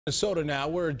Minnesota now,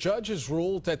 where a judge has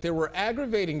ruled that there were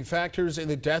aggravating factors in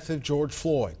the death of George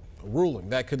Floyd, a ruling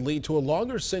that could lead to a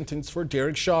longer sentence for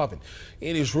Derek Chauvin.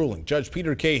 In his ruling, Judge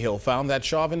Peter Cahill found that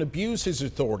Chauvin abused his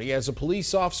authority as a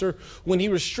police officer when he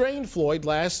restrained Floyd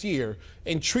last year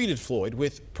and treated Floyd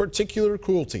with particular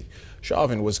cruelty.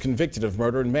 Chauvin was convicted of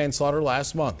murder and manslaughter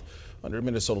last month. Under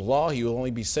Minnesota law, he will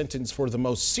only be sentenced for the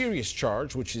most serious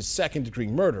charge, which is second-degree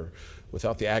murder.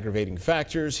 Without the aggravating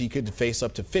factors, he could face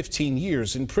up to 15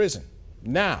 years in prison.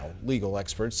 Now, legal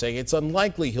experts say it's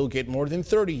unlikely he'll get more than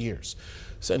 30 years.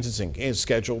 Sentencing is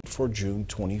scheduled for June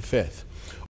 25th.